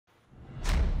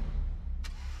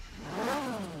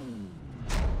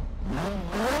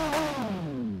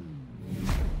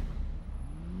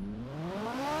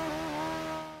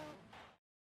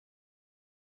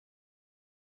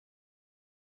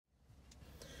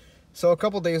So a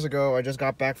couple days ago, I just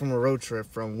got back from a road trip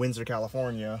from Windsor,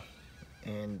 California,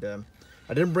 and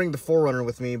I didn't bring the 4Runner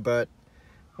with me, but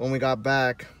when we got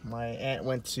back, my aunt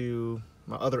went to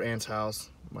my other aunt's house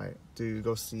to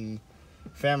go see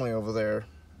family over there,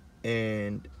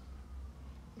 and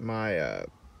I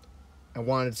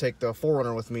wanted to take the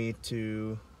 4Runner with me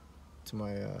to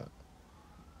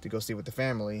go see with the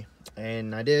family,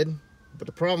 and I did, but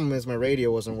the problem is my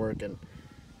radio wasn't working.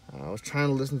 I was trying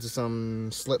to listen to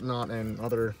some Slipknot and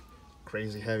other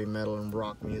crazy heavy metal and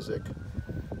rock music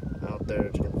out there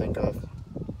that you can think of,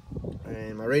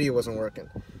 and my radio wasn't working.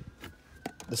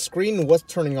 The screen was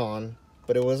turning on,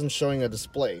 but it wasn't showing a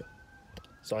display.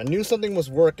 So I knew something was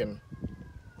working,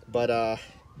 but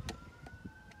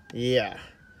yeah.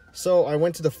 So I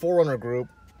went to the 4Runner group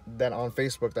that on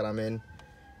Facebook that I'm in,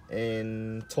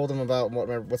 and told them about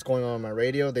what's going on with my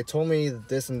radio. They told me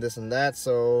this and this and that,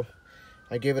 so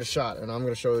I gave it a shot, and I'm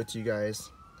going to show it to you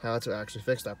guys how to actually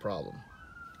fix that problem.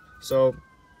 So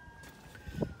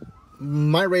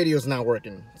my radio is not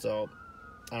working, so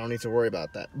I don't need to worry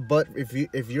about that. But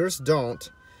if yours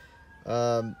don't,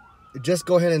 just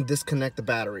go ahead and disconnect the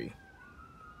battery.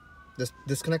 Just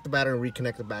disconnect the battery and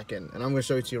reconnect it back in. And I'm going to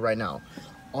show it to you right now.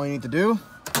 All you need to do,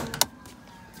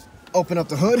 open up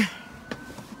the hood.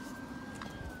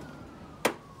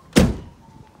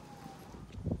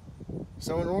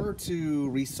 So in order to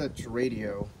reset your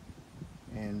radio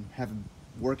and have it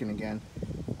working again,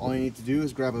 all you need to do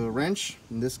is grab a wrench.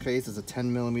 In this case, it's a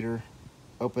 10mm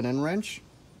open end wrench.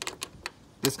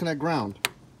 Disconnect ground.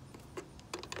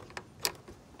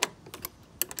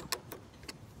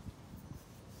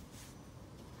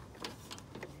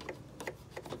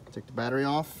 Take the battery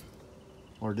off,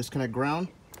 or disconnect ground,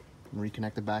 and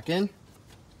reconnect it back in.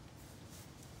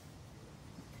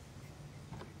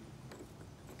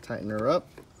 Tighten her up.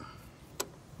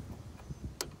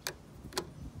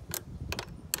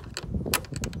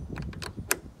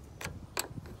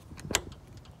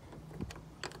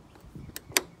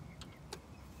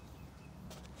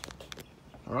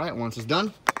 All right, once it's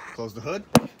done, close the hood.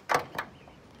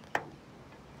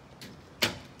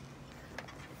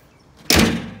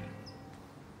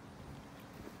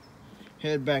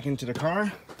 Head back into the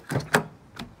car.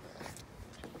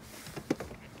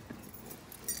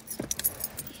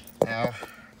 Now,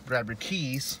 grab your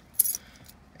keys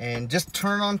and just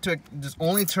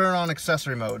only turn on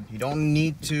accessory mode. You don't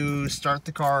need to start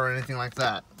the car or anything like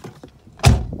that.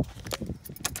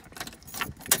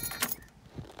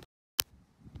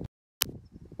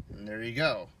 And there you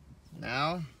go.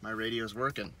 Now my radio is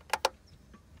working.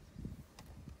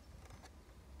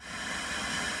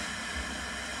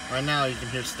 Right now you can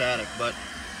hear static, but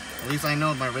at least I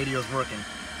know my radio is working.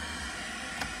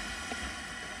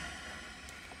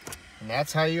 And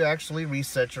that's how you actually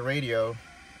reset your radio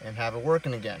and have it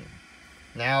working again.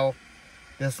 Now,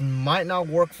 this might not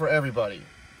work for everybody,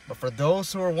 but for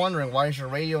those who are wondering why is your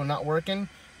radio not working,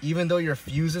 even though your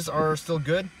fuses are still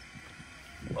good,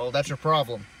 well, that's your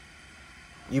problem.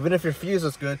 Even if your fuse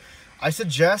is good, I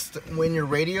suggest when your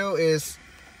radio is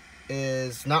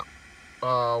not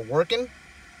working,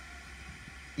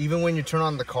 even when you turn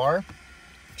on the car,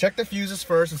 check the fuses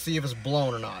first and see if it's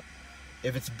blown or not.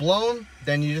 If it's blown,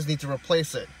 then you just need to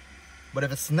replace it. But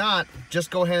if it's not,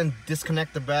 just go ahead and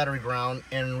disconnect the battery ground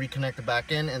and reconnect it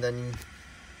back in, and then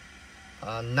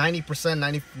 90 to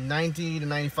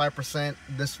 95%,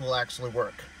 this will actually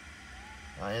work.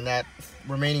 And that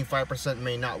remaining 5%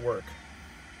 may not work.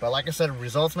 But like I said,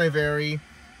 results may vary.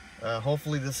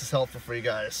 Hopefully this is helpful for you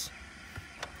guys.